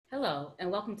Hello, and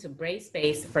welcome to Brave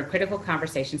Space for Critical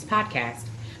Conversations podcast,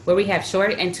 where we have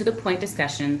short and to the point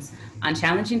discussions on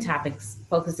challenging topics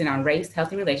focusing on race,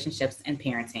 healthy relationships, and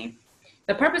parenting.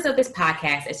 The purpose of this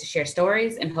podcast is to share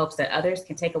stories in hopes that others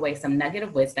can take away some nugget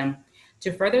of wisdom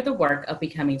to further the work of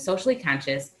becoming socially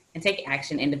conscious and take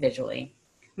action individually.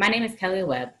 My name is Kelly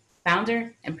Webb,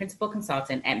 founder and principal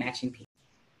consultant at Matching Peace.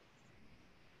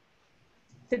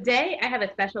 Today, I have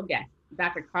a special guest,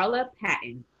 Dr. Carla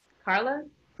Patton. Carla,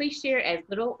 please share as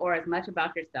little or as much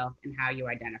about yourself and how you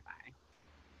identify.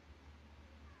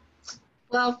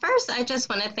 Well, first, I just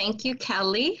want to thank you,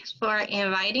 Kelly, for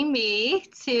inviting me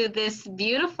to this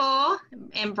beautiful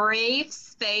and brave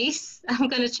space. I'm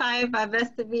going to try my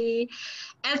best to be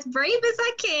as brave as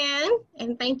I can.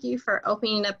 And thank you for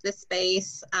opening up this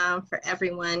space for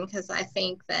everyone, because I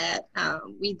think that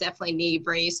we definitely need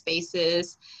brave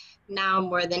spaces now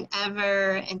more than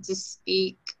ever, and to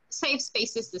speak safe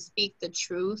spaces to speak the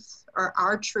truth or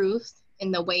our truth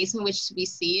in the ways in which we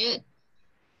see it.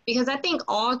 Because I think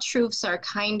all truths are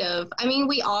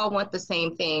we all want the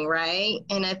same thing, right?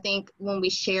 And I think when we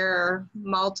share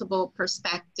multiple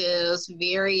perspectives,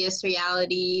 various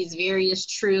realities, various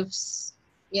truths,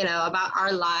 about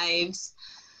our lives,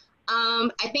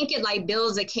 I think it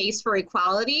builds a case for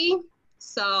equality.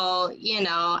 So,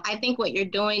 I think what you're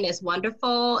doing is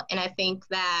wonderful. And I think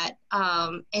that,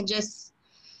 and just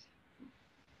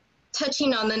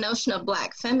touching on the notion of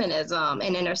Black feminism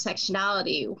and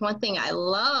intersectionality, one thing I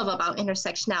love about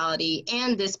intersectionality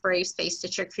and this brave space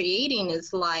that you're creating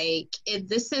is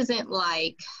this isn't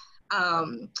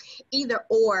either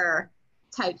or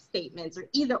type statements or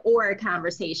either or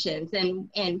conversations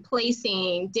and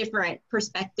placing different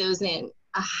perspectives in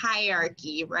a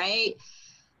hierarchy, right?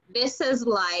 This is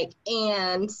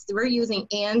and we're using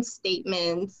and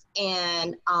statements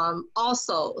and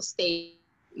also statements,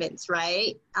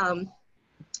 right? And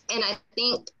I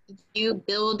think you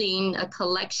building a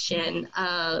collection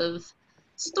of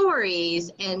stories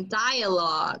and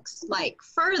dialogues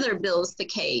further builds the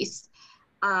case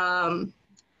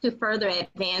to further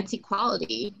advance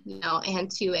equality, and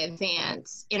to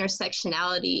advance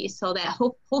intersectionality, so that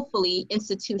hopefully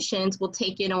institutions will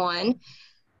take it on.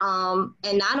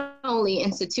 And not only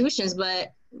institutions,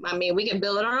 but we can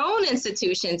build our own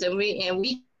institutions, and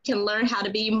we can learn how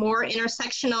to be more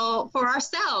intersectional for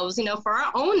ourselves, for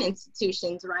our own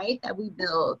institutions, right, that we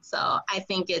build. So I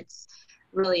think it's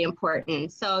really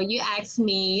important. So you asked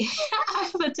me,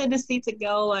 I have a tendency to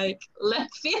go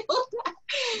left field,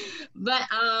 but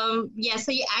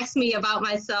so you asked me about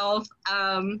myself.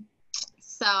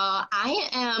 So I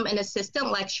am an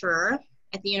assistant lecturer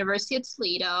at the University of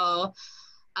Toledo.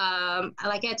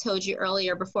 Like I told you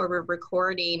earlier before we're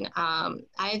recording,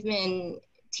 I've been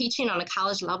teaching on a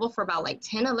college level for about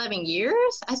 10, 11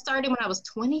 years. I started when I was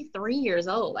 23 years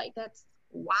old. That's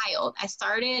wild. I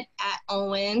started at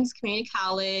Owens Community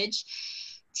College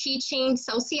teaching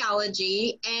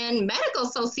sociology and medical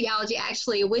sociology,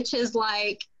 actually, which is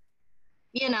really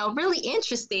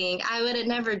interesting. I would have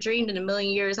never dreamed in a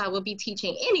million years I would be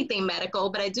teaching anything medical,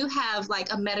 but I do have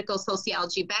a medical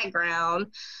sociology background.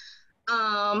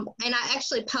 And I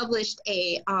actually published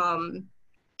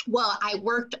I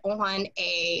worked on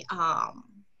a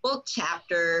book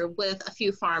chapter with a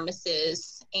few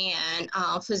pharmacists and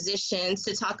physicians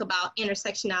to talk about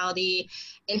intersectionality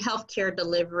in healthcare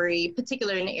delivery,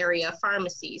 particularly in the area of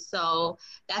pharmacy. So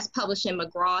that's published in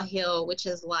McGraw-Hill, which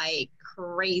is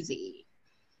crazy.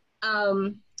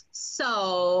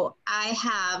 So I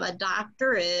have a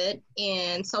doctorate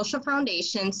in social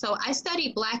foundation. So I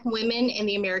study Black women and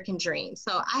the American dream.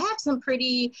 So I have some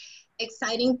pretty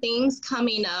exciting things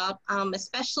coming up,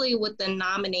 especially with the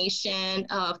nomination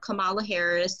of Kamala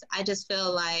Harris. I just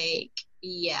feel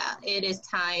it is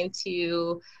time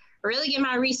to really get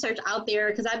my research out there,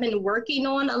 because I've been working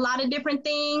on a lot of different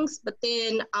things, but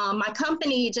then my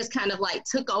company just kind of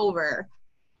took over.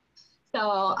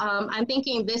 So I'm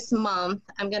thinking this month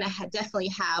I'm gonna definitely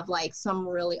have some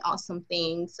really awesome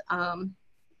things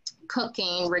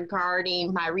cooking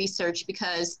regarding my research,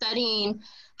 because studying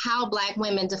how Black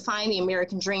women define the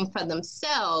American dream for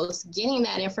themselves, getting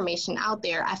that information out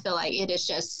there, I feel it is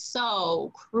just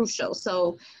so crucial.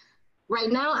 So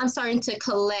right now I'm starting to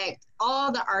collect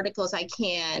all the articles I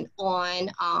can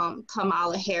on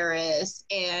Kamala Harris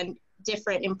and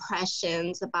different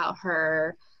impressions about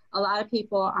her. A lot of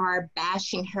people are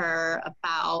bashing her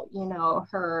about,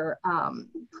 her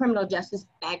criminal justice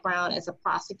background as a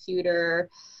prosecutor.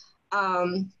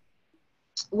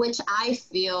 which I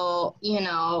feel,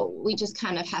 we just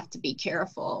kind of have to be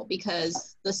careful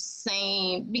because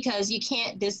you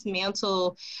can't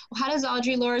dismantle. How does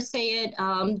Audre Lorde say it?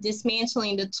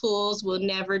 Dismantling the tools will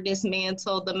never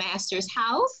dismantle the master's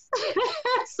house.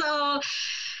 So,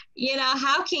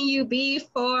 how can you be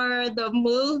for the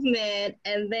movement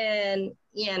and then,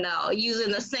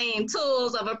 using the same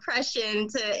tools of oppression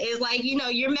is like,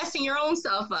 you're messing your own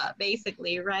self up,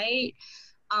 basically, right?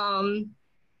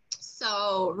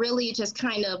 So really just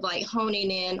kind of like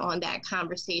honing in on that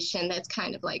conversation. That's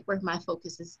kind of like where my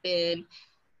focus has been.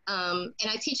 And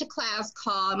I teach a class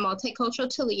called Multicultural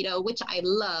Toledo, which I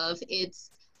love. It's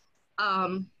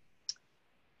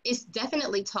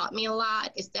definitely taught me a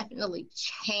lot. It's definitely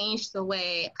changed the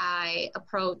way I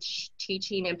approach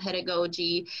teaching and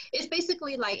pedagogy. It's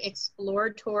basically like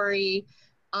exploratory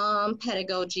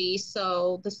pedagogy.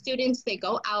 So the students, they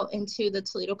go out into the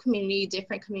Toledo community,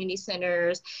 different community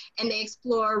centers, and they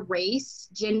explore race,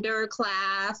 gender,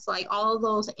 class, like all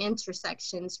those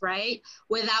intersections, right?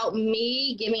 Without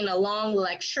me giving a long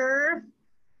lecture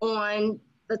on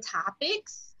the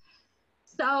topics.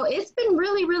 So it's been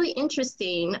really, really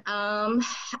interesting. I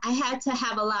had to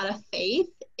have a lot of faith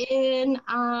in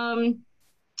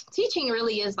teaching.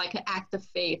 Really is like an act of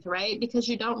faith, right? Because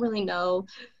you don't really know,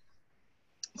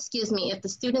 if the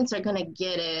students are going to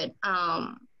get it.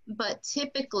 But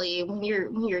typically when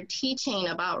you're teaching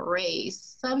about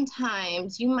race,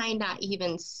 sometimes you might not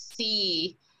even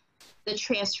see the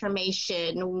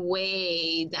transformation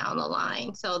way down the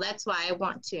line. So that's why I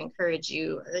want to encourage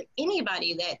you, or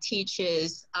anybody that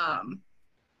teaches on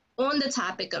the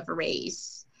topic of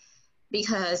race,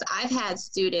 because I've had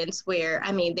students where,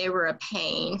 they were a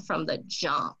pain from the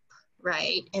jump,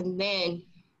 right? And then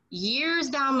years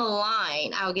down the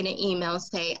line, I'll get an email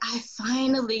say, I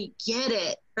finally get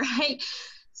it, right?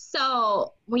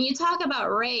 So when you talk about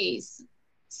race,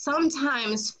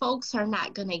 sometimes folks are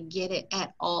not going to get it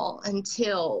at all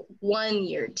until 1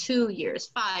 year, 2 years,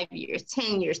 5 years,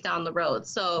 10 years down the road.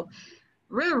 So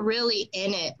we're really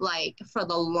in it like for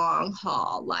the long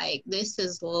haul. Like this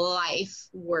is life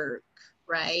work,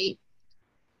 right?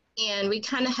 And we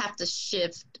kind of have to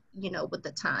shift, with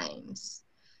the times.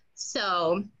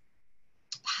 So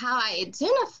how I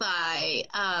identify,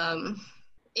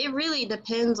 it really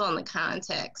depends on the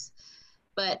context.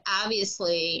 But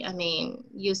obviously,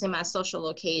 using my social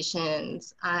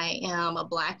locations, I am a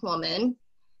Black woman.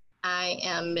 I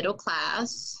am middle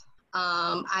class.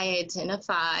 I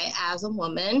identify as a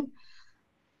woman.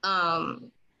 I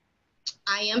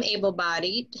am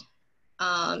able-bodied.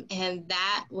 And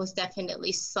that was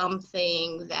definitely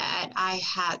something that I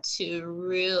had to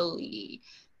really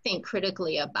think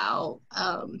critically about,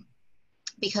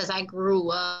 because I grew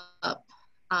up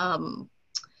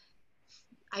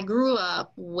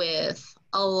with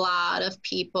a lot of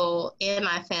people in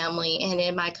my family and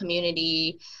in my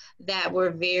community that were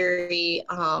very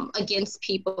against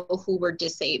people who were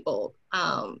disabled.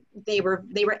 They were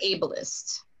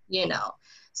ableist,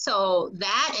 So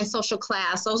that and social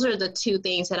class, those are the two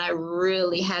things that I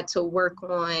really had to work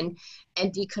on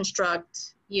and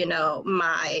deconstruct,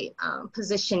 my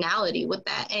positionality with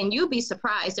that. And you'll be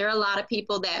surprised. There are a lot of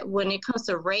people that when it comes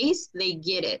to race, they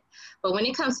get it. But when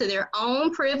it comes to their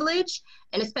own privilege,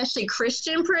 and especially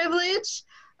Christian privilege,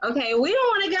 okay, we don't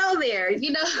want to go there,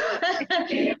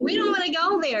 we don't want to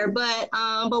go there. But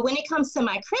when it comes to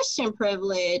my Christian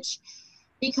privilege,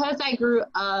 because I grew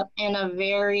up in a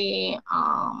very,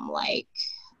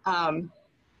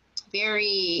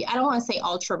 very, I don't want to say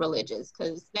ultra religious,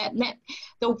 because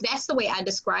that's the way I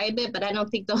describe it, but I don't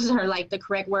think those are like the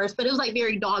correct words, but it was like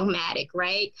very dogmatic,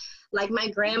 right? Like my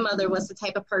grandmother was the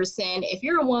type of person, if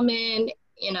you're a woman,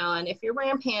 and if you're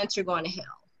wearing pants, you're going to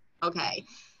hell, okay?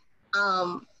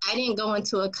 I didn't go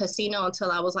into a casino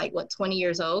until I was 20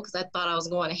 years old, because I thought I was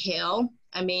going to hell.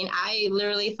 I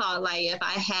literally thought if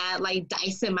I had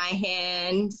dice in my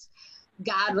hands,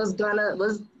 God was gonna,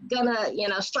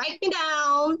 strike me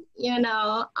down,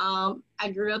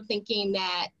 I grew up thinking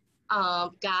that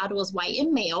God was white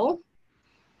and male.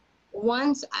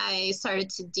 Once I started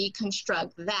to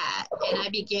deconstruct that and I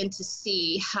began to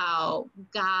see how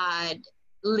God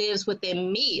lives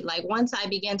within me, once I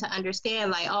began to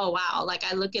understand, oh wow,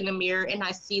 I look in the mirror and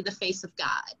I see the face of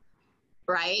God,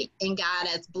 right? And God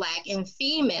as Black and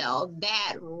female,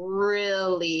 that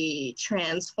really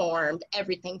transformed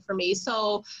everything for me.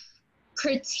 So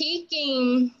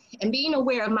critiquing and being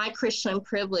aware of my Christian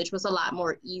privilege was a lot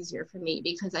more easier for me,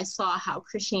 because I saw how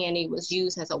Christianity was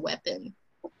used as a weapon,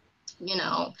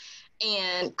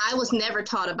 and I was never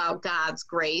taught about God's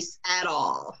grace at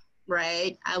all,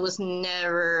 right? I was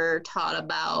never taught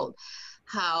about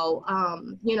how,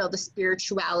 the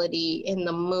spirituality in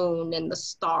the moon and the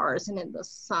stars and in the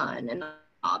sun and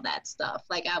all that stuff.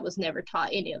 Like, I was never taught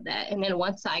any of that. And then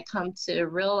once I come to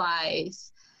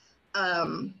realize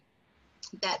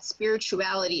that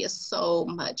spirituality is so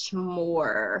much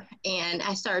more, and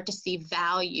I started to see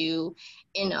value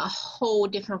in a whole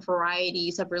different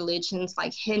varieties of religions,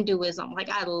 like Hinduism. Like,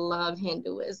 I love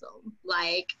Hinduism.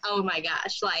 Like, oh my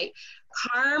gosh, like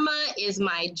karma is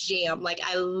my jam. Like,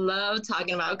 I love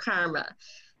talking about karma.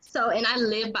 So, and I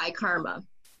live by karma.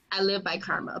 I live by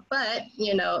karma. But,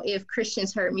 if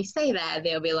Christians heard me say that,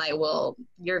 they'll be like, well,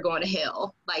 you're going to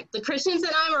hell. Like the Christians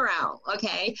that I'm around,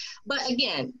 okay? But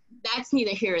again, that's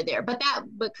neither here or there. But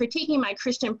critiquing my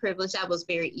Christian privilege, that was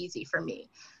very easy for me.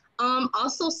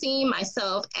 Also seeing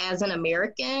myself as an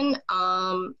American,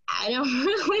 I don't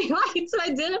really like to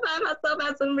identify myself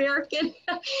as an American,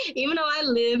 even though I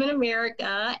live in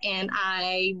America and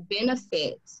I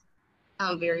benefit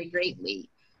very greatly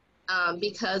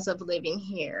because of living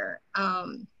here.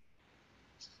 And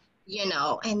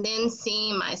then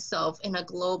seeing myself in a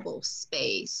global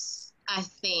space, I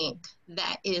think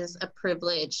that is a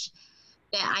privilege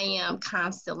that I am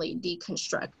constantly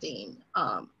deconstructing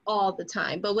all the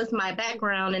time. But with my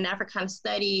background in Africana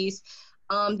studies,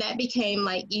 that became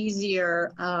like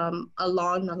easier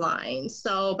along the line.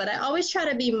 So, but I always try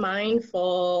to be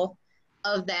mindful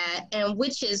of that, and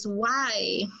which is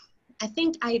why I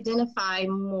think I identify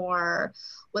more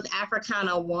with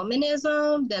Africana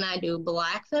womanism than I do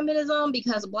Black feminism,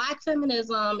 because Black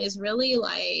feminism is really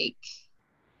like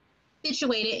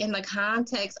situated in the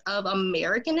context of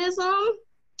Americanism.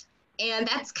 And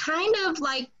that's kind of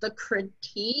like the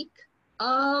critique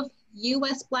of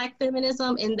US Black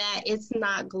feminism, in that it's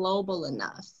not global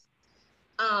enough.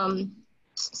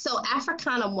 So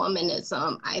Africana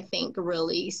womanism, I think,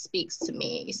 really speaks to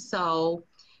me. So,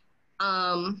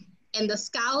 and the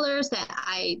scholars that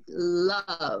I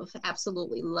love,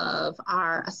 absolutely love,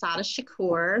 are Assata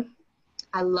Shakur.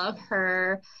 I love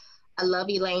her. I love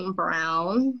Elaine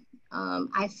Brown.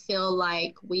 I feel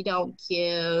like we don't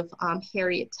give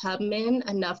Harriet Tubman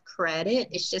enough credit.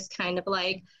 It's just kind of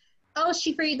like, oh,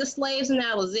 she freed the slaves and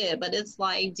that was it. But it's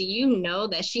like, do you know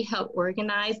that she helped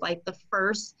organize like the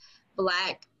first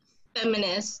Black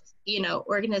feminist,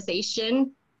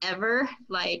 organization ever?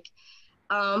 Like,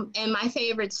 and my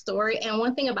favorite story, and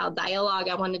one thing about dialogue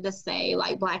I wanted to say,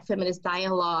 like Black feminist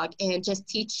dialogue and just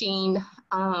teaching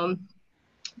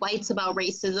whites about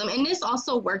racism, and this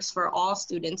also works for all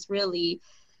students really,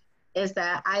 is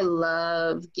that I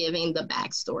love giving the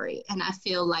backstory. And I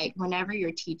feel like whenever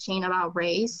you're teaching about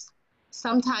race,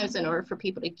 sometimes in order for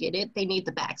people to get it, they need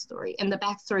the backstory, and the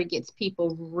backstory gets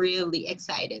people really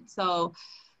excited. So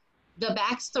the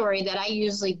backstory that I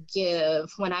usually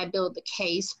give when I build the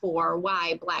case for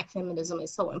why Black feminism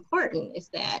is so important is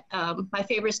that my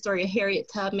favorite story of Harriet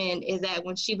Tubman is that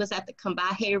when she was at the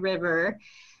Combahee River,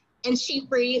 and she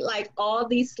freed like all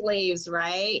these slaves,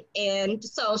 right? And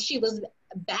so she was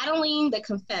battling the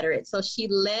Confederates. So she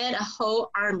led a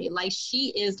whole army. Like, she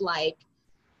is like,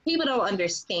 people don't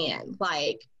understand.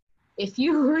 Like, if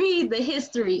you read the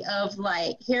history of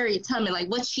like Harriet Tubman, like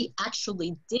what she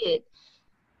actually did.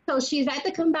 So she's at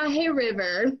the Combahee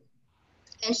River,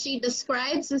 and she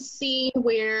describes a scene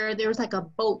where there was like a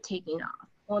boat taking off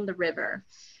on the river.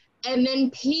 And then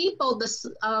people,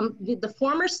 the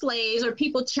former slaves or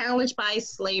people challenged by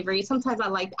slavery, sometimes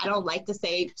I don't like to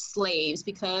say slaves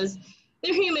because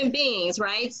they're human beings,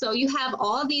 right? So you have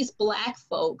all these Black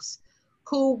folks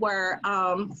who were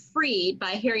freed by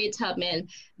Harriet Tubman.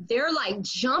 They're like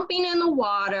jumping in the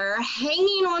water,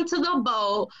 hanging onto the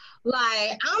boat,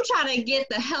 like, I'm trying to get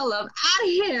the hell up out of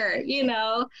here,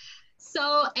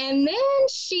 So, and then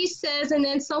she says, and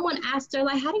then someone asked her,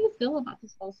 like, how do you feel about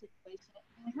this whole situation?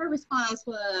 And her response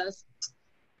was,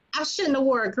 I shouldn't have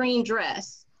wore a green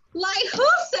dress. Like, who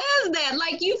says that?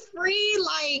 Like, you free,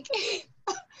 like,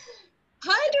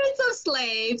 hundreds of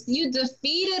slaves, you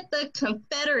defeated the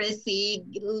Confederacy,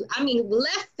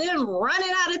 left them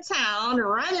running out of town,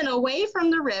 running away from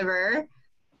the river,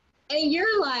 and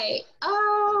you're like,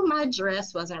 oh, my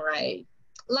dress wasn't right.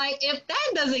 Like, if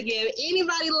that doesn't give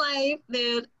anybody life,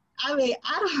 then, I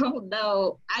don't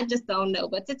know. I just don't know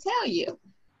what to tell you.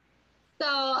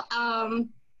 So,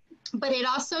 but it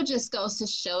also just goes to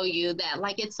show you that,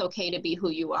 like, it's okay to be who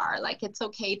you are. Like, it's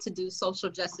okay to do social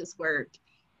justice work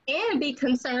and be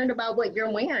concerned about what you're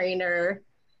wearing, or,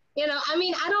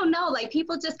 I don't know. Like,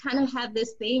 people just kind of have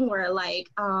this thing where, like,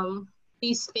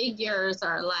 these figures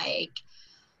are like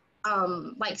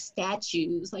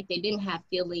statues, like they didn't have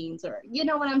feelings, or, you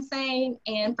know what I'm saying?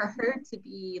 And for her to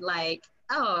be like,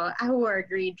 oh, I wore a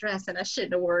green dress and I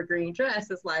shouldn't have wore a green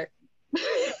dress, is like,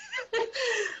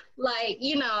 Like,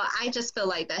 you know, I just feel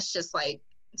like that's just like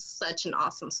such an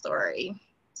awesome story.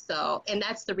 So, and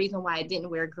that's the reason why I didn't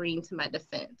wear green to my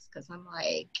defense, because I'm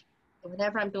like,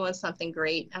 whenever I'm doing something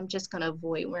great, I'm just going to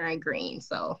avoid wearing green.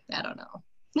 So, I don't know.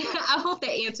 I hope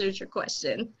that answers your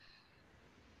question.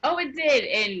 Oh, it did,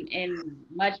 and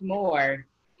much more.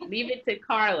 Leave it to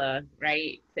Carla,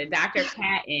 right? To Dr.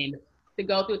 Patton to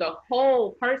go through the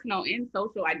whole personal and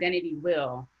social identity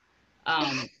wheel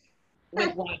um,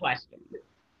 with one question,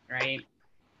 right?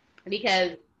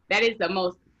 Because that is the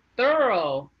most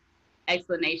thorough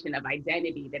explanation of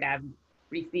identity that I've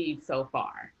received so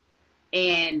far.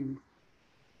 And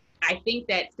I think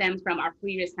that stems from our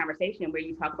previous conversation where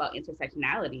you talk about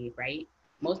intersectionality, right?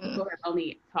 Most Mm-hmm. people have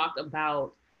only talked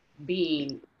about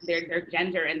being their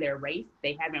gender and their race.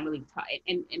 They haven't really taught,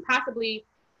 and possibly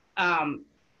um,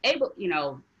 able, you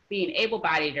know, being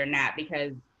able-bodied or not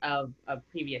because of a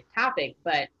previous topic,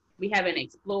 but we haven't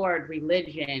explored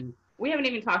religion. We haven't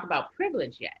even talked about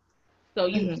privilege yet. So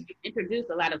you Mm-hmm. introduced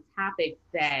a lot of topics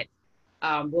that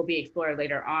will be explored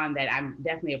later on that I'm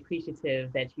definitely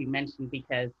appreciative that you mentioned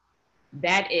because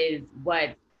that is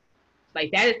what,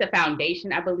 like, that is the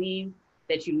foundation, I believe,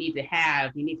 that you need to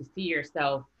have. You need to see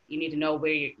yourself. You need to know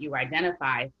where you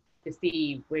identify to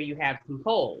see where you have some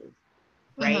holes,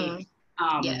 right? Mm-hmm.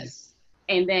 Um, Yes.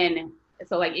 and then,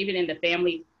 so like even in the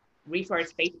family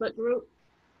resource Facebook group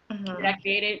that I Mm-hmm.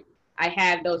 created, I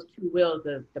have those two wheels,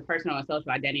 the personal and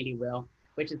social identity wheel,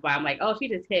 which is why I'm like, oh, she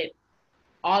just hit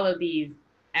all of these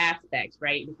aspects,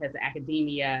 right? Because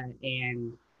academia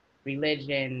and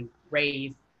religion,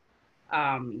 race,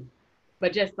 um,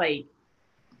 but just like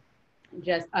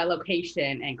just a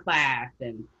location and class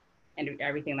and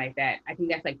everything like that. I think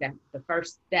that's like the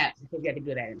first step because you have to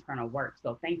do that internal work.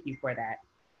 So thank you for that.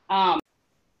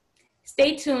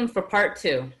 Stay tuned for part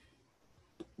 2.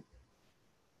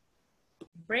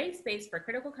 Brave Space for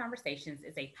Critical Conversations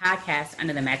is a podcast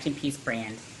under the Matching Peace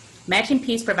brand. Matching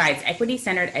Peace provides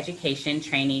equity-centered education,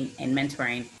 training, and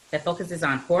mentoring that focuses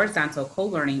on horizontal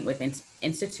co-learning with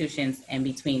institutions and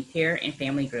between peer and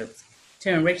family groups to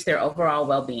enrich their overall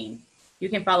well-being. You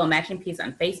can follow Matching Peace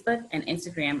on Facebook and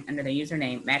Instagram under the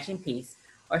username Matching Peace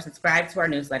or subscribe to our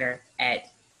newsletter at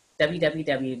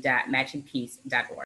www.matchingpeace.org.